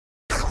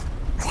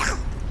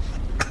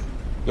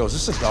Yo, is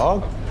this a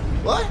dog?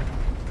 What?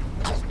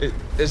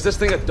 Is this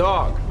thing a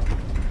dog?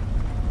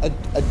 A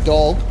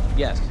dog?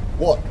 Yes.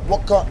 What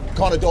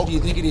kind of dog do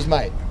you think it is,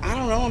 mate? I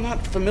don't know. I'm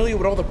not familiar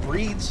with all the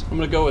breeds. I'm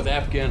gonna go with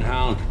Afghan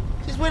Hound.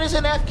 Since when does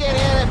an Afghan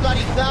hound have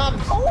bloody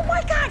thumbs? Oh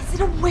my god, is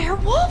it a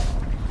werewolf?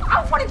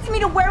 I wanted to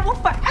meet a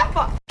werewolf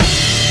forever.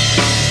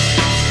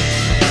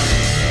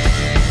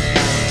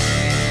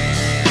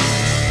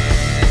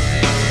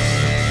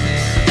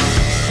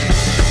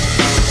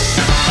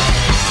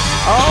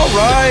 All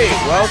right,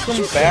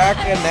 welcome back,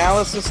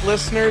 analysis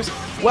listeners.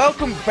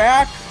 Welcome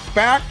back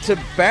to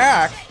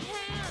back,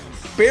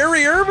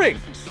 Barry Irving.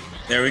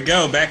 There we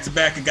go, back to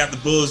back. I got the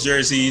Bulls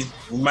jersey.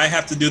 We might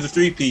have to do the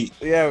three-peat.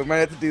 Yeah, we might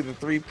have to do the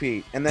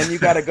three-peat. And then you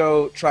got to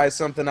go try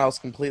something else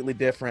completely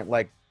different,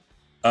 like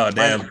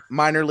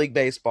minor league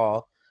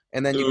baseball.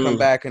 And then you come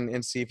back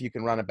and see if you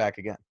can run it back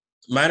again.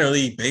 Minor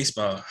league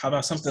baseball. How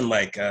about something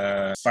like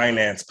a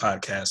finance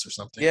podcast or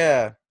something?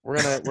 Yeah, we're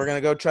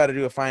gonna go try to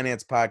do a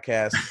finance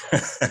podcast.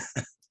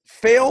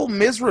 Fail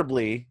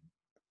miserably,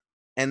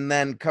 and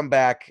then come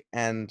back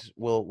and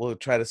we'll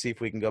try to see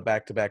if we can go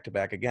back to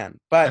back again.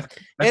 But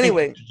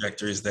anyway, think the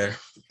trajectory is there.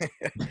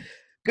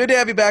 Good to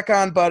have you back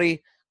on,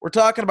 buddy. We're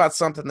talking about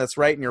something that's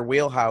right in your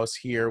wheelhouse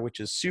here, which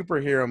is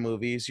superhero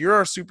movies. You're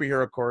our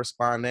superhero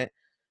correspondent.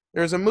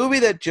 There's a movie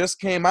that just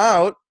came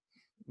out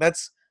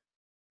that's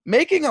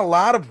making a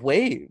lot of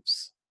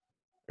waves.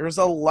 There's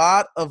a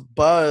lot of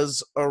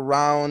buzz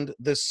around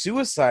the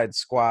Suicide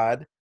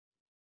Squad.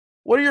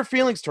 What are your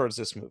feelings towards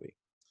this movie?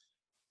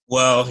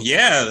 Well,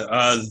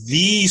 yeah,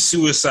 the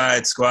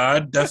Suicide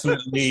Squad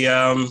definitely.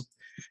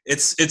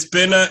 It's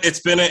been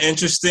an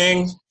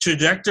interesting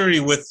trajectory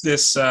with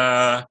this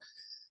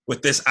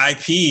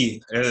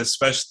IP,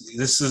 especially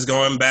this is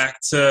going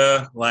back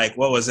to like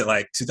what was it,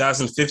 like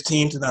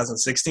 2015,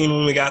 2016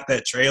 when we got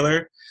that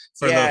trailer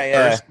for the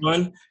first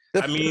one.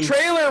 The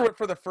trailer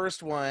for the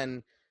first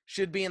one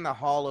should be in the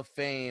Hall of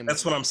Fame.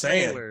 That's what I'm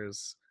saying.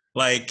 Trailers.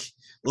 Like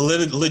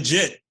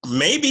legit,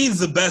 maybe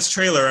the best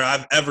trailer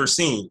I've ever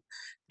seen.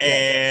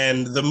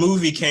 And the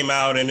movie came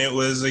out and it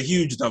was a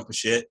huge dump of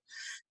shit.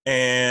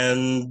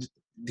 And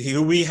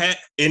here we had,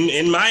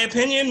 in my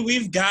opinion,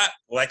 we've got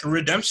like a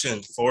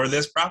redemption for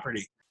this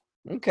property.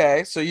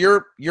 Okay, so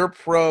you're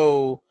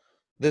pro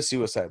the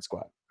Suicide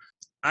Squad.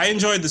 I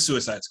enjoyed the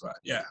Suicide Squad.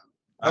 Yeah,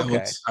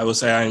 okay. I will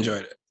say I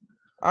enjoyed it.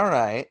 All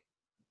right.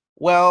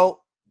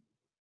 Well,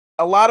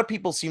 a lot of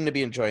people seem to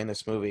be enjoying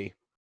this movie.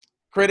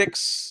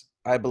 Critics,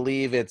 I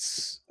believe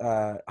it's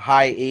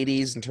high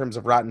 80s in terms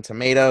of Rotten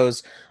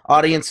Tomatoes.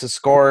 Audience's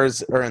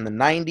scores are in the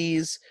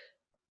 90s.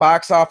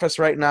 Box office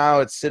right now,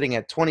 it's sitting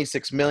at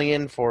 $26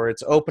 million for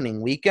its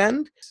opening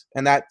weekend,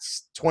 and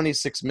that's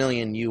 $26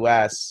 million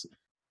US,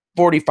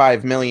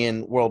 $45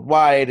 million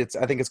worldwide.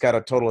 I think it's got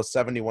a total of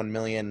 $71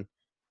 million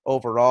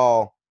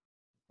overall.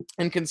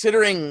 And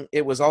considering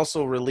it was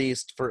also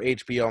released for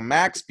HBO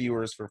Max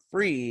viewers for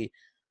free,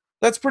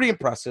 that's pretty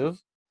impressive.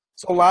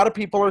 So a lot of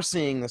people are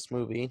seeing this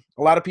movie.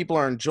 A lot of people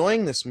are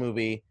enjoying this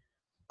movie.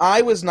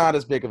 I was not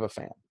as big of a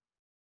fan.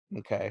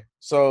 Okay,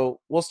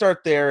 so we'll start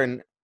there,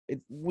 and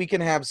we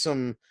can have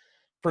some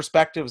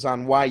perspectives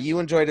on why you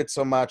enjoyed it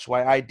so much,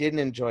 why I didn't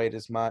enjoy it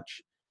as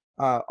much.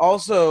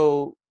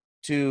 Also,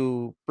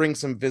 to bring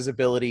some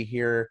visibility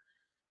here,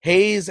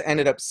 Hayes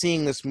ended up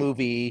seeing this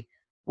movie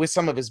with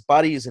some of his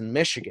buddies in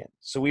Michigan.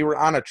 So we were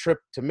on a trip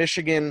to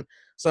Michigan.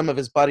 Some of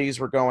his buddies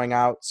were going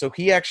out. So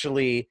he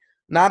actually,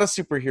 not a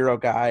superhero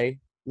guy,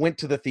 went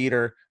to the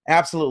theater,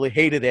 absolutely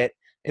hated it,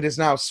 and is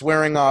now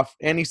swearing off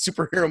any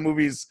superhero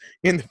movies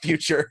in the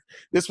future.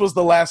 This was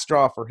the last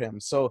straw for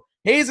him. So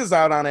Hayes is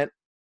out on it.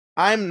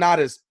 I'm not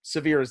as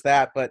severe as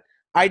that, but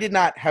I did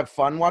not have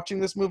fun watching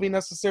this movie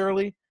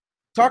necessarily.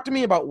 Talk to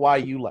me about why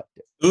you liked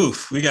it.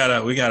 Oof, we got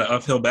an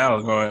uphill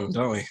battle going,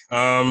 don't we?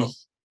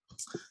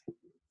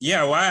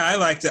 Yeah, why I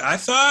liked it. I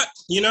thought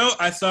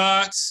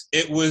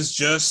it was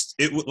just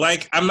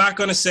like, I'm not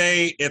going to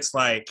say it's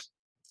like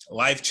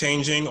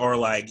life-changing or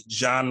like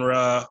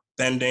genre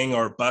bending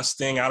or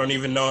busting. I don't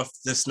even know if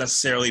this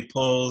necessarily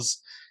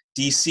pulls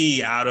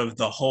DC out of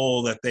the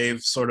hole that they've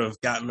sort of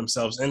gotten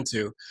themselves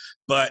into.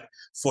 But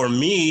for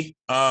me,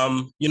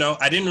 I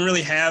didn't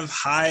really have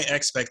high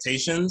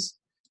expectations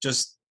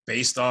just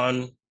based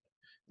on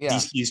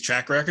DC's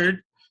track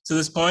record to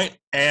this point.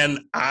 And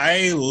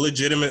I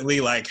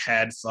legitimately like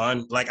had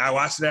fun. Like I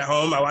watched it at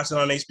home. I watched it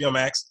on HBO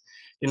Max.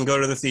 Didn't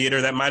go to the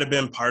theater. That might have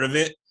been part of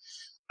it.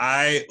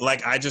 I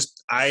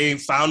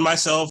found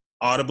myself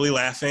audibly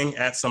laughing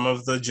at some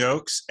of the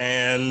jokes.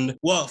 And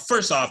well,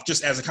 first off,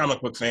 just as a comic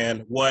book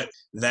fan, what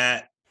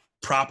that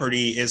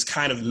property is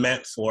kind of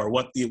meant for,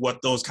 what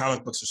those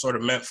comic books are sort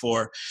of meant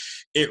for,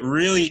 it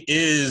really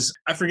is.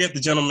 I forget the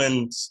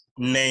gentleman's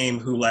name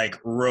who like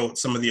wrote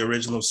some of the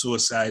original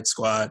Suicide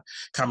Squad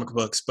comic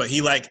books, but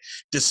he like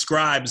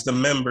describes the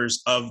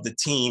members of the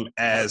team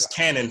as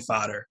cannon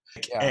fodder.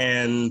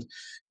 And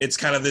it's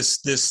kind of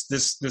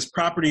this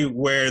property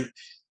where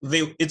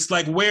it's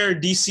like where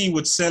DC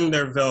would send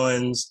their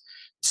villains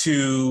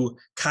to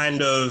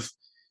kind of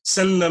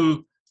send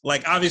them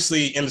like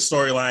obviously in the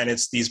storyline,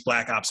 it's these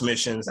black ops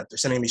missions that they're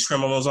sending these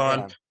criminals on,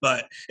 Yeah.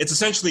 but it's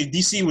essentially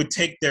DC would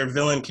take their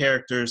villain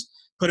characters,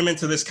 put them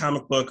into this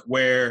comic book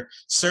where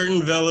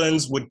certain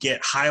villains would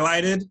get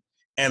highlighted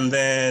and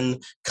then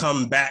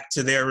come back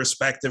to their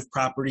respective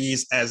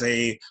properties as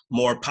a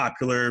more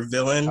popular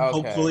villain, Okay.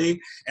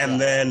 hopefully. And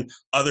then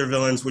other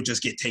villains would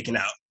just get taken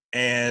out.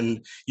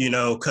 And,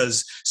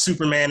 because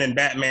Superman and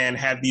Batman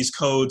have these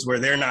codes where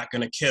they're not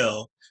going to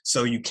kill.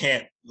 So you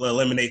can't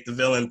eliminate the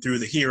villain through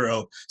the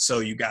hero. So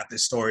you got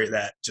this story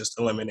that just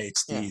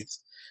eliminates these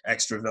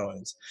extra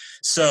villains.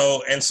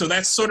 So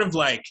that's sort of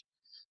like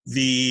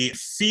the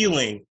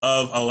feeling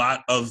of a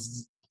lot of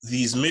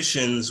these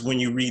missions when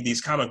you read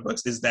these comic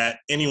books, is that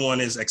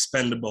anyone is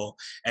expendable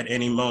at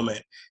any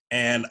moment.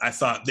 And I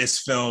thought this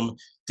film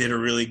did a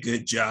really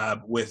good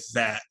job with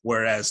that,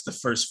 whereas the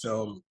first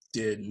film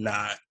did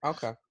not.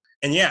 Okay.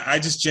 And yeah, I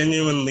just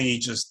genuinely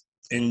just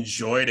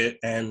enjoyed it,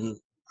 and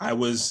I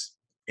was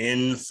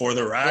in for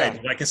the ride.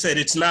 Yeah. Like I said,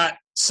 it's not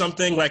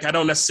something like I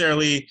don't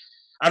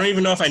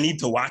even know if I need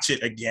to watch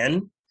it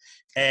again.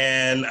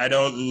 And I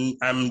don't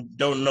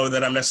know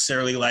that I'm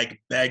necessarily like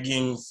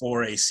begging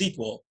for a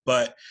sequel,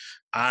 but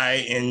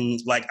I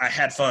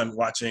had fun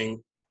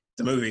watching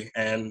the movie,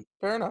 and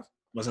Fair enough.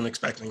 wasn't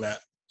expecting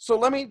that. So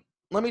let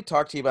me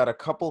talk to you about a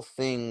couple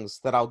things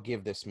that I'll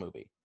give this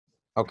movie.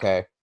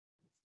 Okay.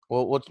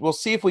 We'll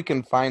see if we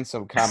can find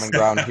some common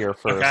ground here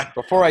first, Okay.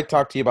 before I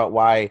talk to you about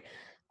why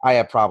I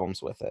have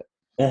problems with it.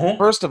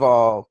 First of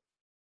all,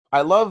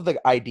 I love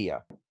the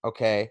idea.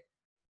 Okay.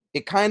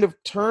 It kind of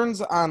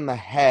turns on the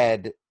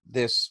head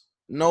this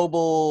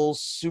noble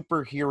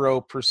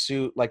superhero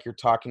pursuit, like you're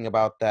talking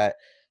about, that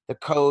the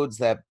codes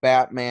that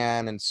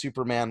Batman and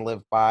Superman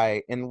live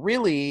by. And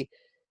really,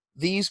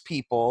 these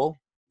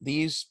people,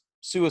 these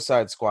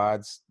Suicide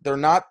Squads, they're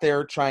not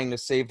there trying to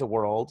save the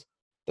world.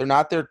 They're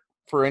not there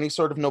for any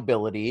sort of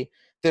nobility.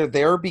 They're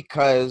there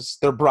because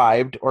they're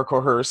bribed or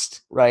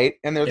coerced, right?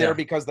 And they're there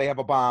because they have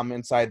a bomb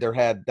inside their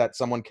head that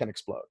someone can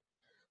explode.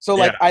 So,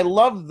 I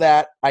love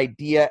that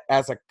idea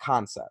as a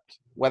concept,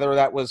 whether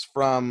that was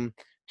from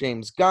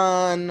James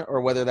Gunn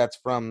or whether that's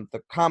from the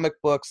comic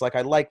books.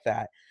 I like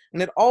that.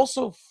 And it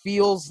also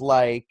feels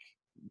like,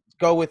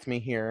 go with me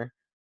here,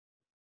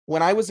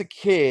 when I was a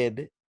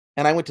kid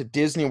and I went to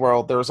Disney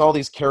World, there was all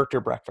these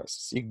character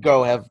breakfasts. You could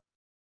go have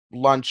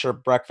lunch or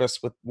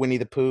breakfast with Winnie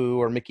the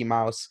Pooh or Mickey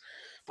Mouse,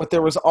 but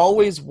there was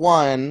always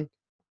one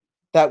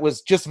that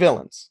was just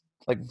villains,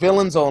 like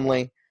villains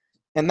only.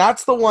 And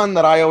that's the one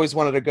that I always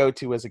wanted to go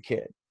to as a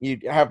kid.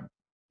 You'd have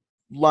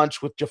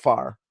lunch with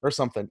Jafar or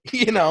something,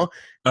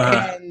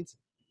 and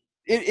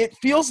it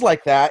feels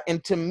like that.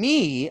 And to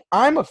me,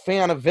 I'm a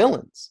fan of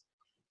villains.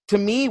 To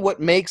me, what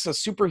makes a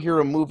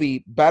superhero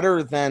movie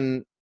better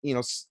than,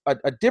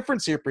 a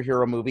different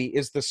superhero movie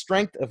is the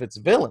strength of its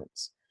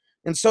villains.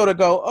 And so to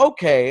go,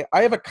 okay,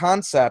 I have a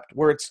concept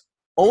where it's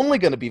only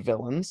going to be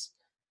villains,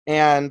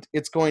 and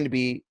it's going to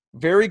be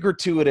very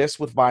gratuitous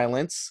with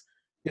violence.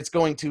 It's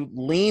going to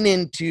lean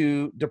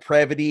into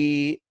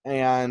depravity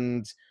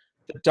and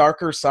the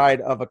darker side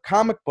of a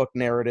comic book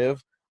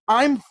narrative.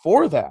 I'm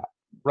for that,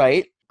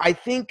 right? I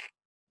think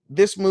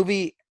this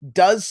movie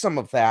does some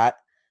of that.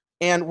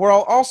 And what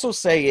I'll also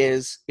say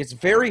is it's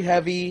very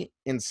heavy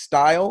in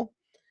style.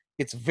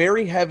 It's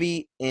very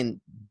heavy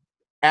in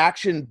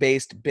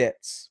action-based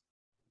bits.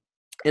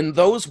 And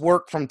those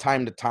work from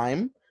time to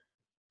time.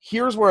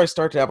 Here's where I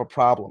start to have a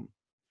problem.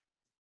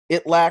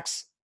 It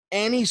lacks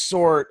any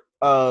sort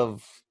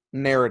of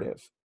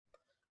narrative.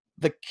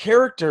 The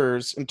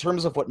characters, in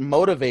terms of what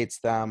motivates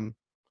them,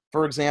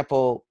 for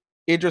example,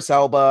 Idris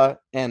Elba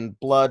and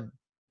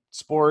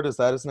Bloodsport, is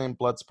that his name?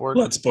 Bloodsport?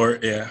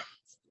 Bloodsport, yeah.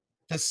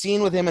 The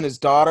scene with him and his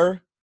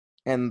daughter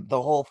and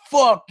the whole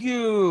 "fuck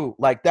you,"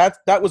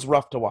 that was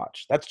rough to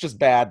watch. That's just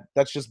bad.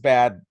 That's just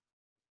bad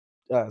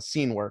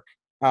scene work.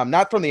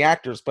 Not from the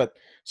actors, but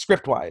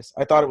script-wise.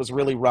 I thought it was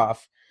really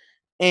rough.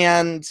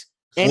 And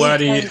What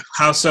do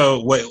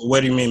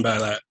you mean by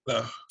that,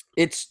 though?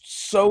 It's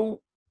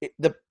so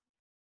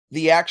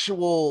the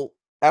actual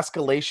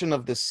escalation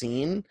of the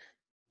scene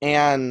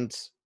and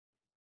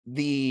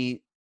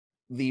the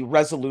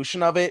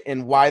resolution of it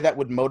and why that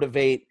would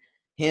motivate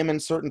him in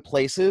certain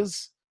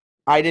places,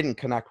 I didn't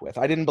connect with.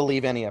 I didn't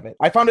believe any of it.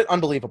 I found it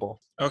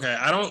unbelievable. Okay,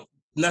 I don't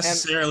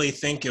necessarily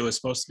think it was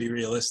supposed to be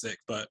realistic,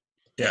 but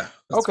yeah.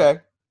 Okay.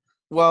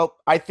 Well,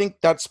 I think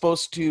that's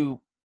supposed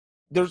to,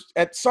 there's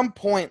at some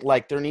point,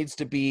 there needs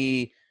to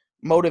be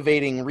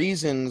motivating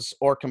reasons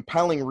or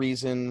compelling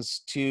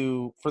reasons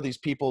for these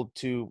people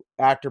to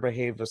act or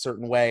behave a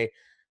certain way.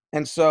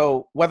 And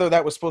so whether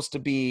that was supposed to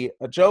be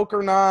a joke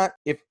or not,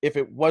 if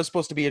it was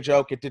supposed to be a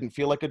joke, it didn't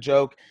feel like a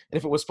joke. And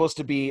if it was supposed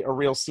to be a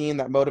real scene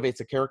that motivates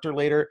a character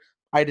later,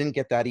 I didn't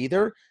get that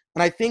either.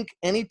 And I think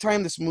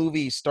anytime this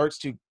movie starts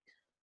to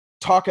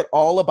talk at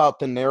all about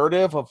the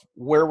narrative of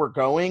where we're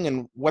going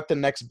and what the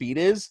next beat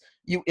is,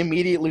 you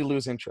immediately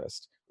lose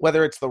interest.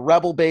 Whether it's the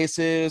rebel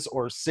bases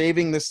or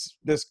saving this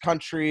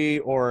country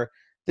or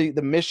the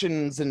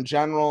missions in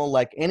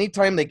general,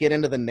 anytime they get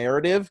into the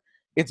narrative,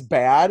 it's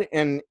bad,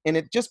 and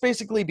it just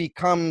basically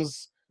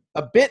becomes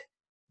a bit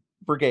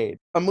brigade,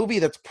 a movie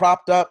that's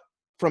propped up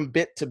from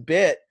bit to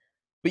bit,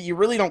 but you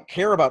really don't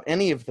care about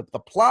any of the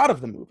plot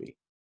of the movie.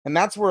 And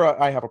that's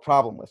where I have a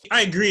problem with.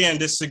 I agree and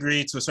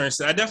disagree to a certain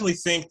extent. I definitely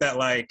think that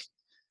like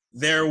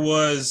there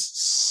was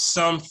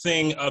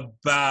something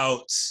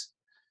about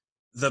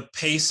the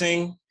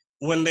pacing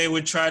when they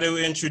would try to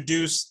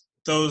introduce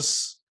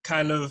those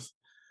kind of,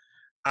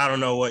 I don't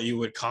know what you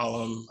would call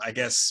them, I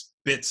guess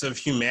bits of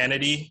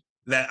humanity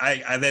that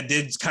I that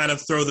did kind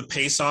of throw the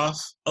pace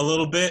off a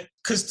little bit.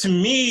 Because to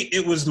me,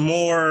 it was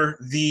more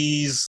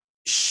these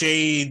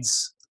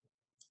shades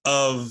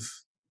of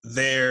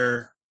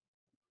their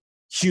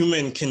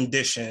human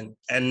condition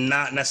and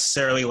not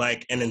necessarily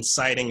like an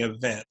inciting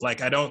event.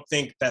 Like, I don't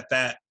think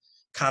that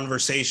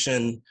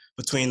conversation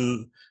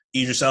between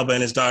Idris Elba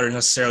and his daughter is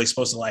necessarily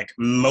supposed to like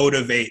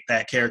motivate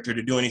that character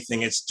to do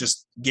anything. It's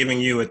just giving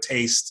you a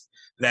taste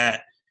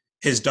that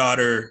his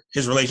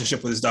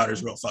relationship with his daughter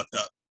is real fucked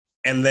up.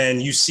 And then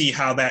you see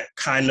how that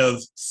kind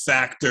of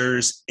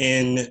factors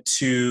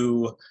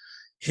into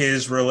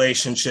his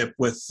relationship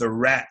with the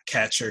rat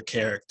catcher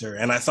character.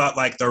 And I thought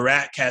like the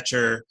rat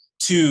catcher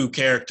 2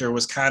 character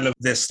was kind of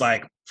this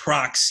like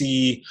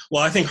proxy.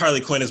 Well, I think Harley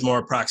Quinn is more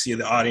a proxy of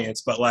the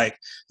audience, but like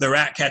the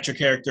rat catcher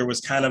character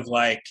was kind of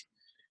like,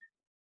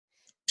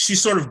 she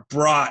sort of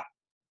brought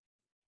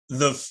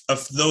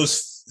of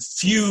those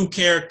few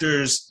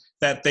characters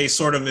that they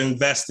sort of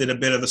invested a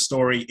bit of the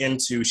story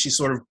into. She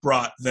sort of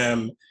brought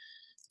them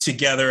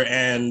together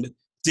and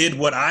did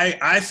what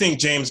I think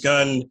James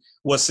Gunn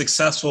was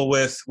successful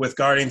with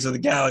Guardians of the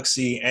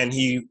Galaxy, and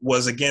he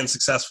was again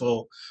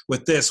successful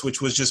with this,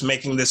 which was just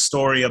making this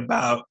story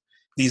about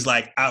these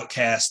like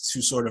outcasts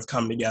who sort of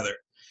come together.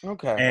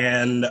 Okay.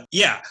 And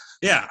yeah,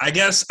 I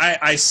guess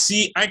I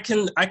think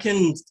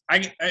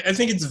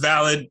it's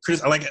valid.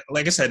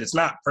 Like I said, it's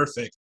not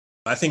perfect.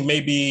 I think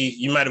maybe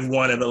you might have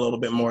wanted a little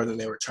bit more than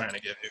they were trying to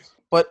give you.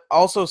 But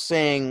also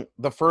saying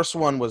the first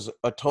one was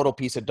a total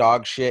piece of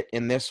dog shit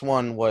and this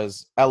one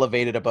was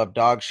elevated above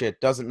dog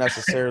shit doesn't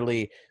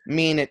necessarily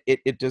mean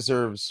it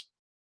deserves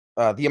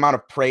the amount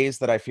of praise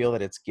that I feel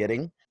that it's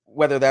getting.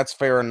 Whether that's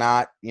fair or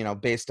not,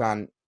 based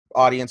on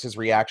audience's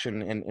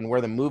reaction and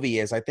where the movie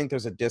is, I think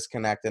there's a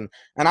disconnect. And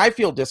I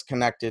feel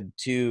disconnected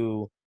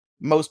to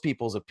most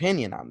people's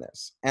opinion on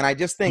this. And I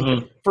just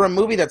think for a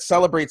movie that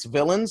celebrates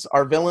villains,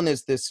 our villain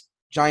is this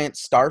giant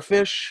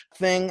starfish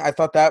thing. I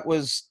thought that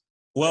was...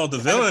 Well, the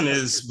villain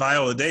is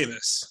Viola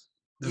Davis.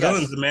 The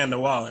villain's Amanda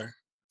Waller.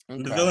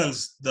 Okay. The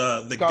villain's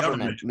the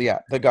government. Yeah,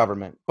 the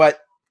government. But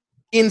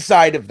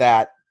inside of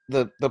that,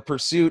 the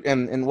pursuit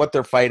and what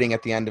they're fighting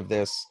at the end of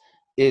this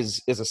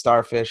is a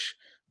starfish.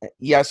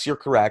 Yes, you're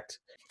correct.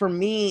 For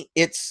me,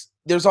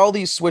 there's all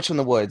these Switch in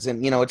the Woods,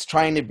 and it's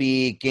trying to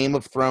be Game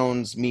of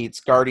Thrones meets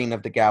Guardian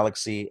of the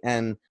Galaxy,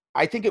 and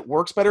I think it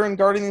works better in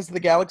Guardians of the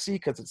Galaxy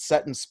because it's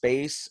set in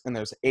space and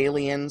there's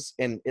aliens,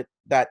 and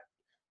that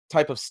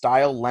type of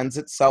style lends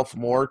itself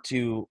more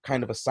to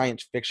kind of a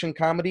science fiction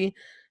comedy.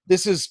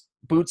 This is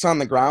boots on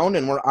the ground,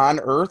 and we're on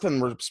Earth,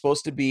 and we're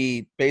supposed to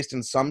be based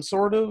in some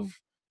sort of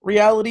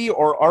reality,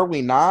 or are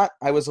we not?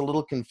 I was a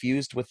little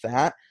confused with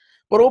that.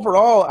 But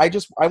overall,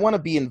 I want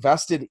to be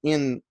invested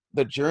in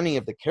the journey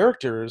of the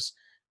characters,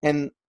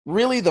 and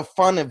really the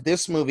fun of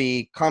this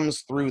movie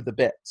comes through the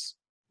bits,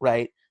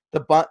 right?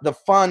 The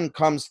fun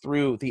comes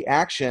through the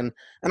action,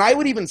 and I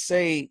would even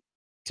say,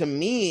 to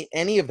me,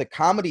 any of the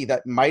comedy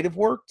that might have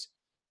worked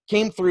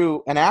came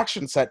through an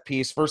action set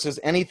piece versus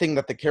anything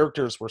that the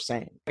characters were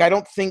saying. I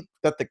don't think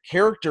that the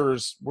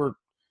characters were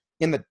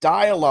in the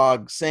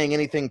dialogue saying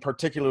anything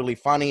particularly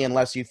funny,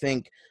 unless you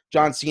think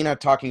John Cena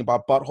talking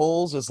about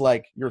buttholes is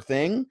like your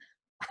thing.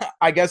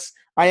 I guess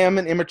I am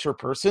an immature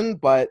person,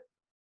 but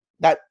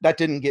that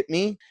didn't get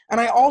me. And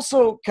I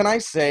also, can I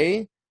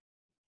say,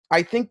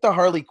 I think the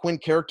Harley Quinn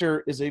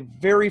character is a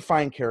very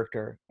fine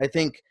character. I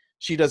think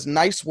she does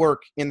nice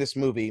work in this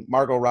movie,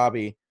 Margot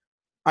Robbie.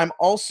 I'm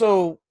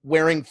also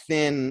wearing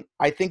thin.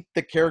 I think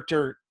the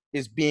character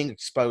is being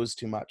exposed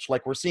too much.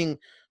 Like, we're seeing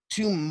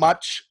too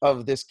much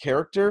of this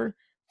character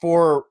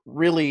for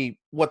really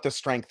what the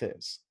strength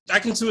is. I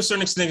can, to a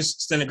certain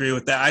extent, agree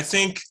with that. I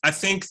think.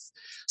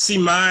 See,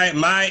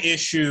 my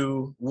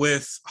issue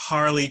with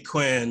Harley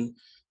Quinn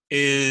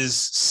is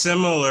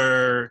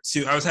similar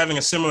to. I was having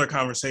a similar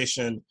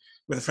conversation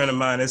with a friend of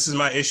mine. This is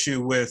my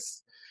issue with,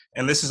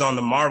 and this is on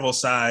the Marvel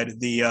side,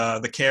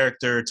 the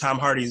character, Tom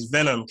Hardy's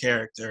Venom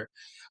character.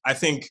 I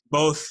think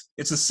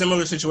it's a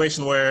similar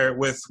situation where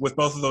with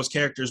both of those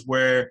characters,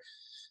 where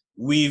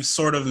we've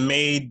sort of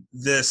made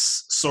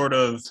this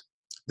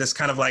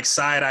kind of like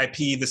side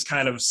IP, this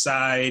kind of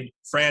side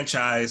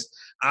franchise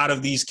out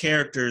of these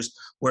characters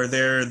where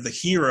they're the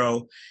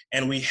hero,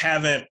 and we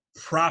haven't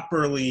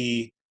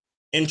properly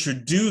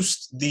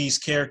introduced these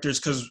characters,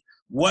 because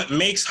what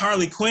makes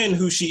Harley Quinn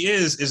who she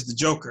is the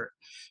Joker.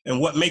 And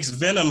what makes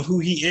Venom who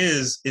he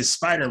is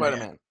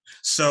Spider-Man.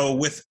 So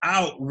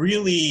without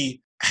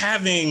really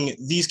having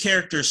these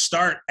characters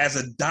start as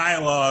a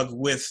dialogue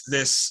with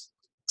this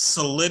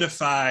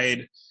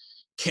solidified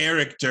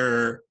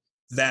character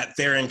that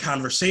they're in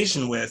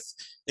conversation with,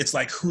 it's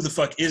like, who the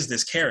fuck is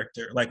this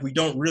character? Like, we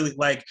don't really,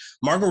 like,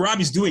 Margot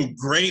Robbie's doing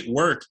great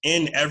work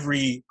in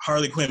every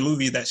Harley Quinn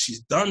movie that she's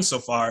done so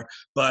far,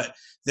 but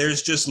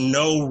there's just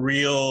no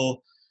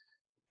real,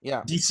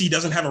 DC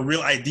doesn't have a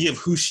real idea of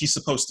who she's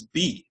supposed to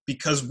be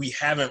because we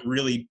haven't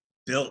really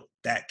built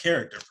that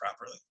character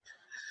properly.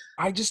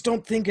 I just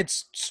don't think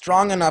it's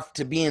strong enough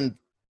to be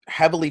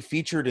heavily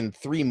featured in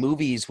 3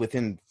 movies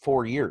within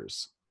 4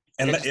 years.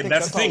 And that's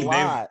the thing.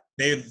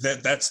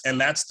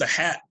 That's the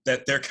hat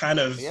that they're kind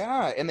of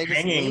and they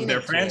hanging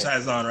their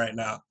franchise on right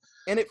now.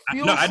 And it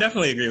feels, no, I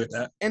definitely agree with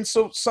that. And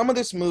so some of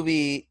this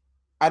movie,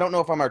 I don't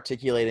know if I'm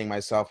articulating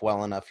myself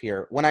well enough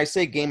here. When I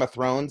say Game of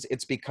Thrones,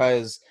 it's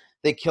because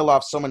they kill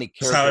off so many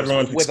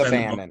characters with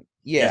abandon.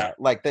 Yeah,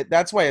 like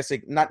that's why I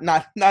say not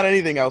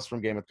anything else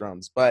from Game of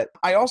Thrones. But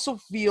I also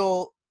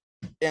feel,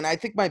 and I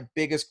think my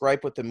biggest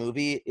gripe with the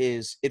movie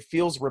is it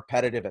feels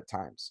repetitive at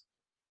times,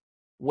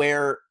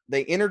 where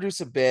they introduce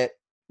a bit.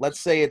 Let's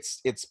say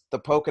it's the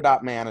polka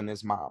dot man and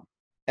his mom.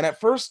 And at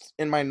first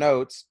in my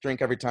notes,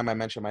 drink every time I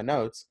mention my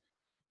notes,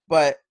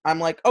 but I'm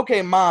like,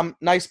 okay, mom,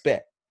 nice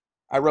bit.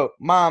 I wrote,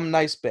 mom,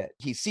 nice bit.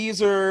 He sees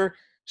her.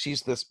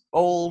 She's this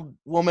old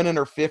woman in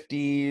her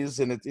 50s,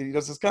 and it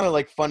does this kind of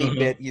like funny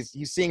bit.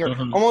 He's seeing her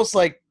almost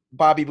like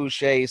Bobby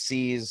Boucher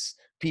sees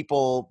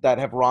people that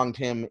have wronged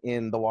him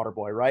in The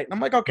Waterboy, right? And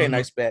I'm like, okay,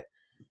 nice bit.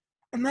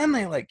 And then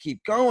they like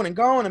keep going and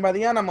going, and by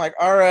the end, I'm like,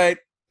 all right,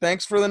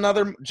 thanks for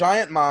another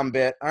giant mom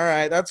bit. All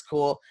right, that's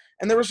cool.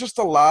 And there was just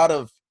a lot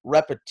of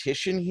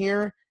repetition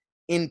here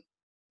in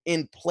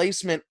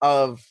placement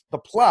of the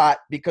plot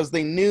because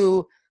they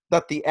knew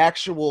that the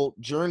actual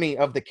journey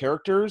of the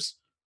characters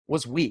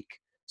was weak.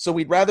 So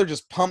we'd rather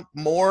just pump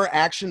more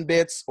action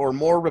bits or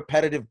more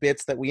repetitive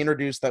bits that we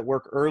introduce that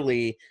work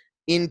early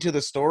into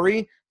the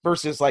story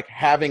versus like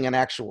having an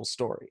actual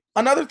story.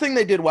 Another thing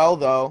they did well,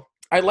 though,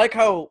 I like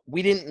how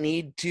we didn't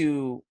need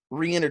to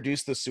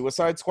reintroduce the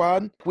Suicide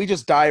Squad. We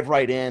just dive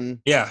right in.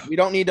 Yeah. We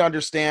don't need to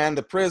understand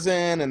the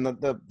prison and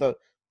the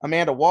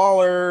Amanda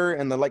Waller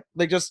and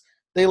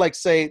they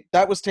say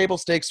that was table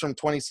stakes from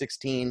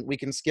 2016. We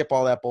can skip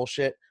all that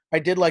bullshit. I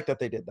did like that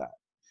they did that.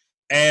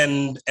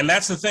 And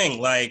that's the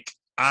thing. Like,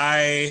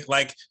 I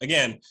like,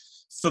 again,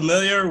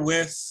 familiar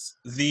with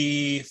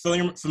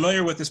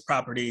this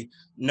property,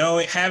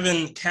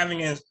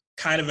 having a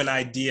kind of an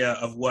idea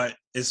of what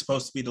is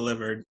supposed to be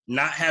delivered,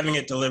 not having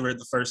it delivered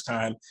the first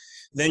time.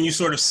 Then you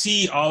sort of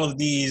see all of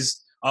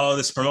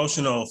this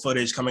promotional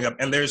footage coming up,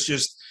 and there's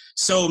just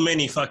so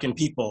many fucking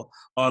people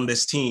on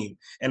this team.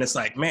 And it's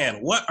like, man,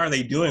 what are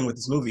they doing with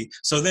this movie?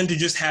 So then to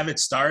just have it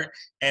start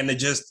and to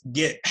just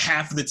get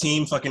half of the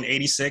team fucking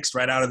 86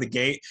 right out of the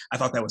gate, I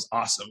thought that was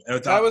awesome.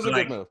 That was a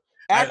good move.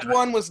 Act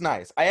 1 was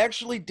nice. I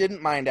actually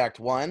didn't mind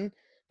Act 1.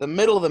 The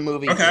middle of the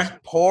movie was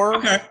poor.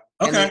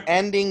 And the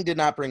ending did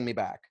not bring me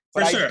back.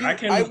 But For sure.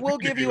 I will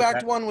give you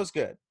Act 1 was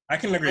good. I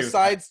can agree with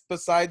that.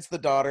 Besides the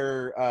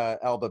daughter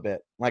Elba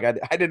bit. Like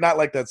I did not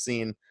like that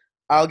scene.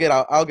 I'll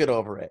get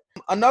over it.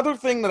 Another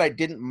thing that I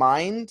didn't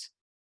mind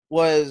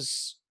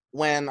was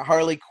when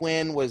Harley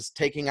Quinn was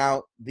taking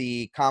out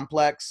the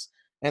complex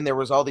and there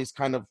was all these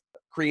kind of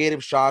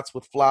creative shots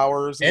with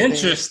flowers.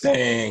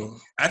 Interesting.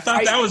 I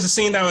thought that was a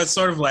scene that would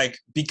sort of like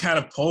be kind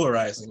of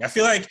polarizing. I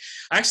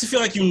actually feel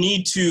like you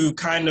need to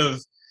kind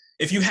of,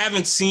 if you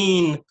haven't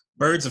seen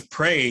Birds of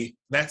Prey,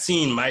 that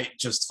scene might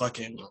just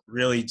fucking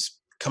really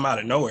come out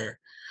of nowhere.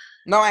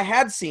 No, I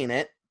had seen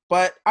it,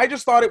 but I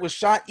just thought it was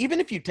shot.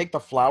 Even if you take the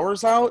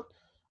flowers out,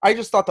 I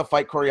just thought the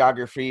fight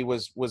choreography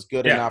was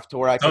good enough to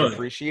where I could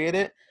appreciate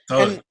it.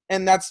 Totally.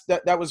 And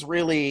that was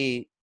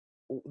really,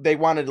 they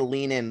wanted to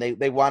lean in.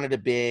 They wanted a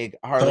big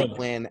Harley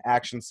Quinn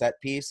action set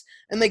piece,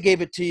 and they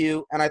gave it to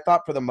you. And I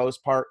thought for the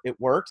most part it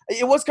worked.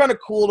 It was kind of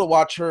cool to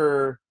watch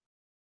her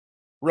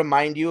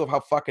remind you of how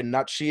fucking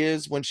nuts she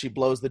is when she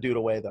blows the dude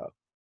away, though.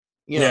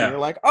 You know, you're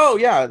like, oh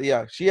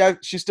yeah,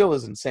 she still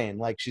is insane.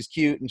 Like, she's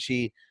cute and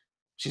she's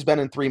been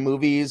in 3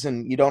 movies,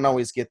 and you don't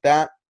always get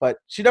that, but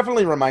she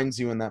definitely reminds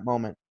you in that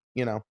moment,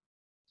 you know.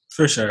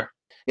 For sure.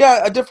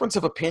 Yeah, a difference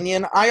of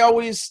opinion. I know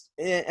it's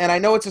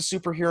a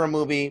superhero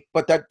movie,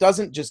 but that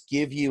doesn't just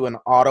give you an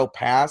auto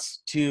pass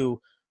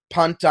to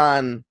punt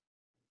on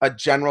a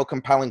general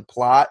compelling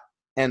plot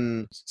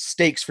and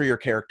stakes for your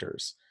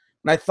characters.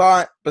 And I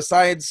thought,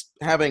 besides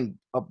having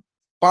a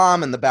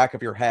bomb in the back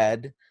of your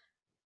head,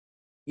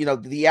 you know,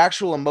 the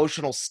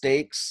emotional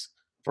stakes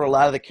for a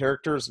lot of the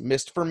characters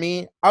missed for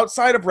me.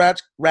 Outside of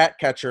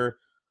Ratcatcher,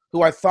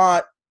 who I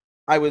thought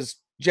I was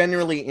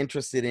genuinely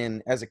interested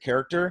in as a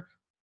character,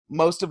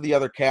 most of the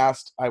other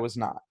cast I was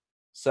not.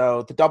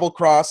 So the double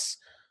cross,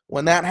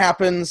 when that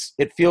happens,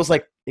 it feels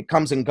like it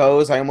comes and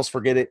goes. I almost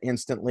forget it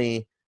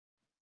instantly.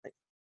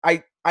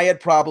 I had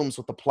problems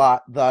with the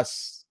plot,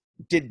 thus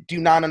do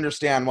not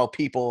understand why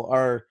people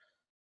are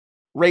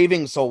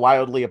raving so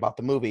wildly about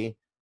the movie.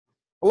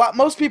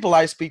 Most people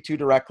I speak to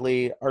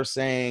directly are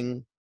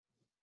saying,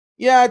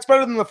 yeah, it's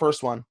better than the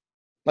first one.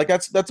 Like,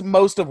 that's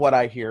most of what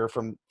I hear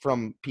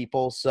from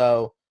people.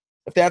 So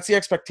if that's the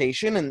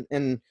expectation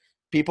and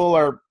people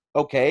are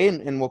okay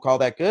and we'll call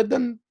that good,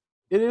 then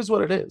it is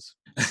what it is.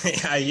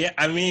 Yeah,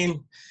 I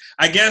mean,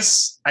 I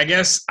guess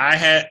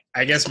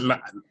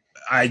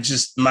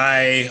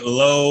my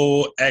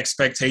low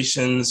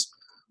expectations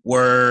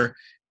were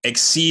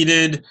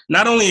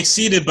not only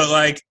exceeded, but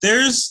like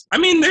there's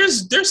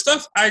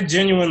stuff I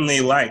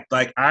genuinely liked.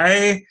 Like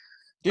Did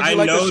you I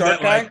like know the shark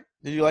that guy? like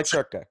Did you like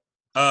Shark Guy?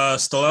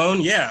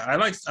 Stallone, yeah, I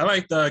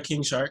liked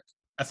King Shark.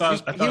 I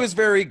thought He was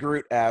very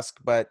Groot-esque,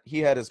 but he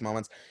had his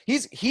moments.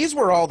 He's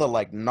where all the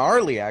like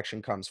gnarly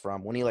action comes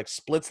from, when he like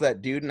splits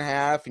that dude in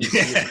half, and you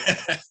see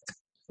it.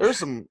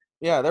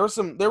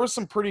 There was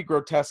some pretty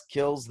grotesque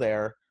kills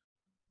there.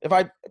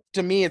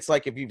 To me, it's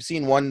like if you've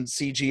seen one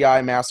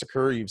CGI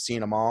massacre, you've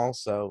seen them all.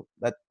 So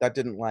that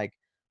didn't like.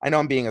 I know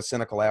I'm being a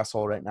cynical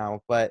asshole right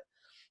now, but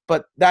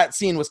that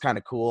scene was kind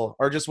of cool.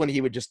 Or just when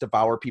he would just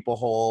devour people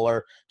whole,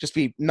 or just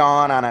be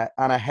gnawing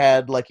on a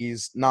head like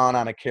he's gnawing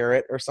on a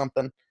carrot or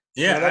something.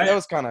 Yeah, that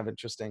was kind of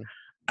interesting.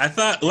 I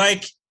thought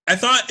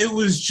it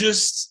was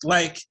just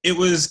like it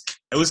was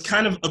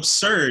kind of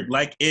absurd.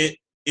 Like it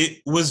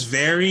was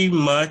very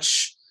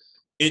much,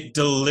 it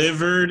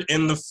delivered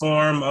in the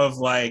form of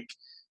like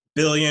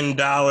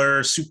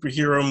billion-dollar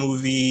superhero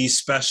movie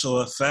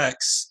special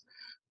effects,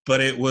 but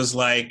it was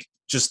like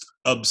just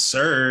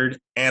absurd,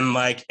 and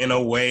like in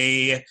a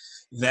way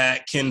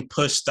that can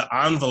push the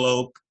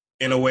envelope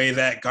in a way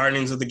that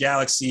Guardians of the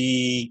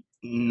Galaxy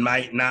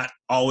might not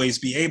always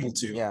be able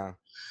to. Yeah.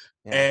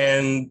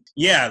 And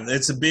yeah,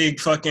 it's a big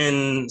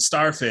fucking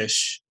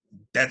starfish.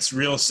 That's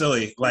real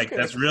silly. Like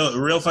that's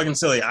real fucking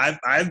silly.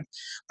 I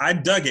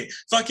dug it.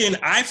 Fucking,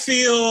 I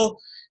feel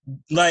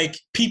like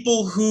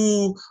people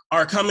who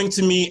are coming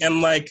to me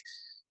and like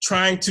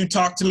trying to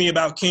talk to me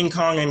about King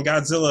Kong and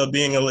Godzilla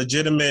being a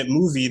legitimate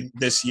movie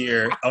this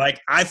year,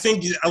 like I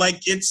think like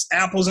it's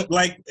apples and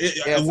like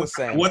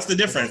what's the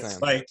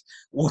difference? Like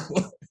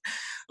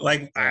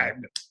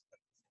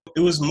it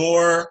was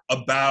more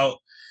about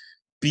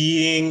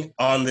being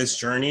on this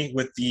journey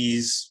with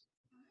these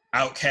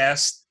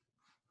outcast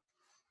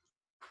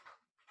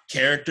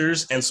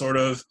characters and sort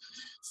of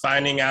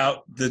finding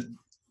out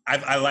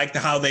I liked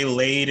how they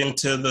laid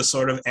into the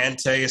sort of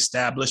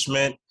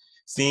anti-establishment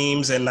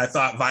themes, and I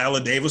thought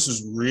Viola Davis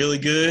was really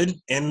good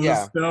in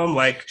the film.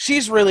 Like,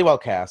 she's really well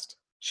cast.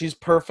 She's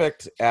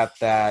perfect at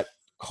that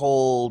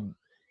cold,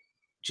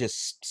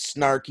 just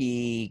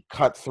snarky,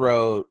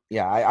 cutthroat.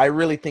 Yeah, I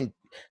really think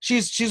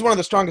she's one of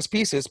the strongest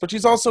pieces, but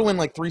she's also in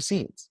like 3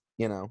 scenes,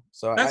 you know.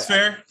 So that's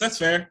fair.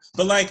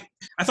 But like,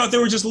 I thought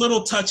there were just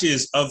little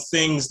touches of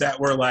things that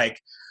were like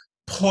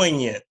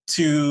poignant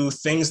to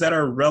things that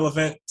are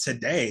relevant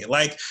today.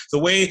 Like the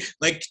way,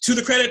 like, to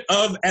the credit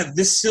of at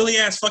this silly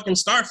ass fucking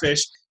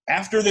starfish,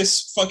 after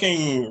this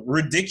fucking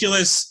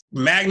ridiculous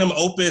magnum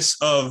opus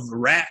of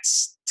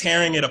rats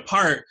tearing it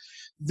apart,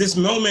 this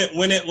moment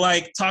when it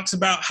like talks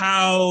about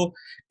how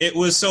it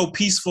was so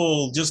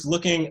peaceful just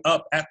looking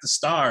up at the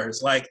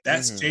stars, like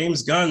that's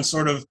James Gunn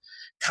sort of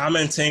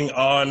commenting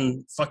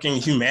on fucking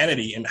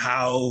humanity and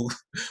how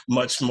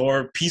much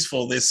more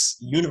peaceful this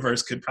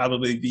universe could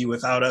probably be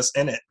without us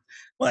in it.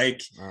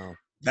 Like,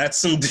 that's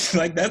some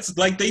like, that's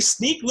like, they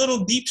sneak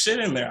little deep shit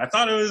in there. I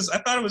thought it was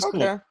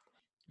cool.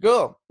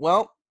 Cool.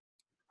 Well,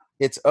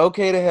 it's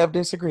okay to have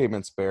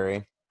disagreements,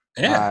 Barry.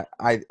 Yeah.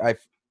 I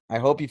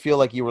hope you feel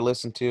like you were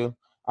listened to.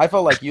 I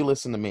felt like you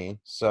listened to me.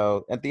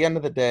 So at the end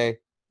of the day,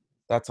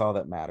 that's all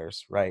that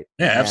matters, right?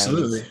 Yeah,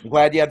 absolutely. I'm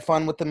glad you had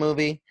fun with the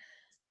movie.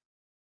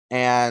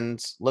 And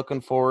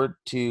looking forward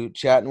to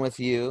chatting with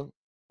you.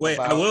 Wait,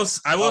 I will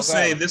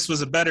say this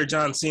was a better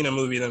John Cena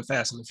movie than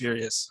Fast and the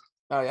Furious.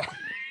 Oh yeah.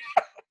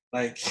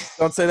 Like,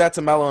 don't say that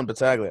to Mello and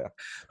Battaglia.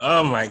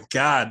 Oh my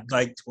God!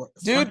 Like,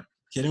 dude,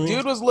 kidding me?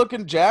 Dude was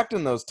looking jacked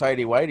in those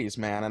tighty whities,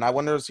 man. And I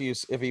wonder if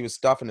he was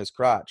stuffing his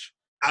crotch.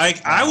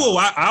 I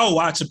will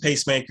watch a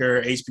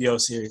Pacemaker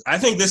HBO series. I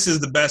think this is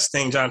the best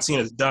thing John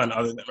Cena's done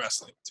other than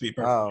wrestling, to be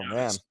perfectly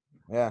honest.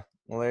 Man, yeah.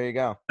 Well, there you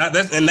go.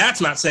 And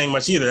that's not saying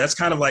much either. That's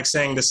kind of like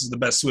saying this is the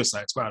best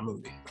Suicide Squad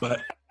movie. But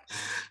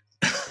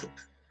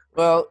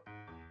well,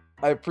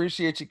 I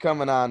appreciate you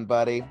coming on,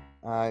 buddy.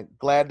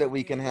 Glad that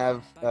we can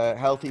have a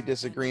healthy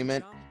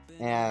disagreement,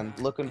 and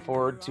looking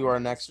forward to our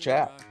next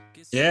chat.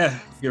 Yeah,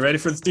 get ready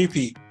for the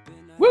three-peat.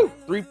 Woo,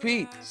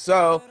 three-peat.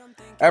 So,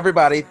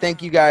 everybody,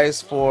 thank you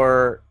guys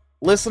for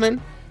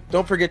listening.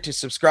 Don't forget to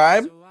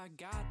subscribe,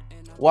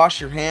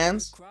 wash your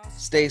hands,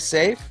 stay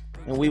safe,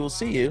 and we will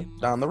see you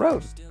down the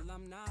road.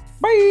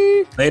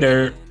 Bye.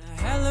 Later.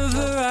 Hell of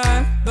a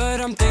ride, but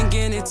I'm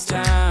thinking it's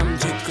time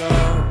to go.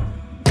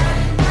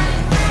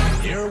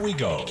 Here we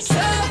go. So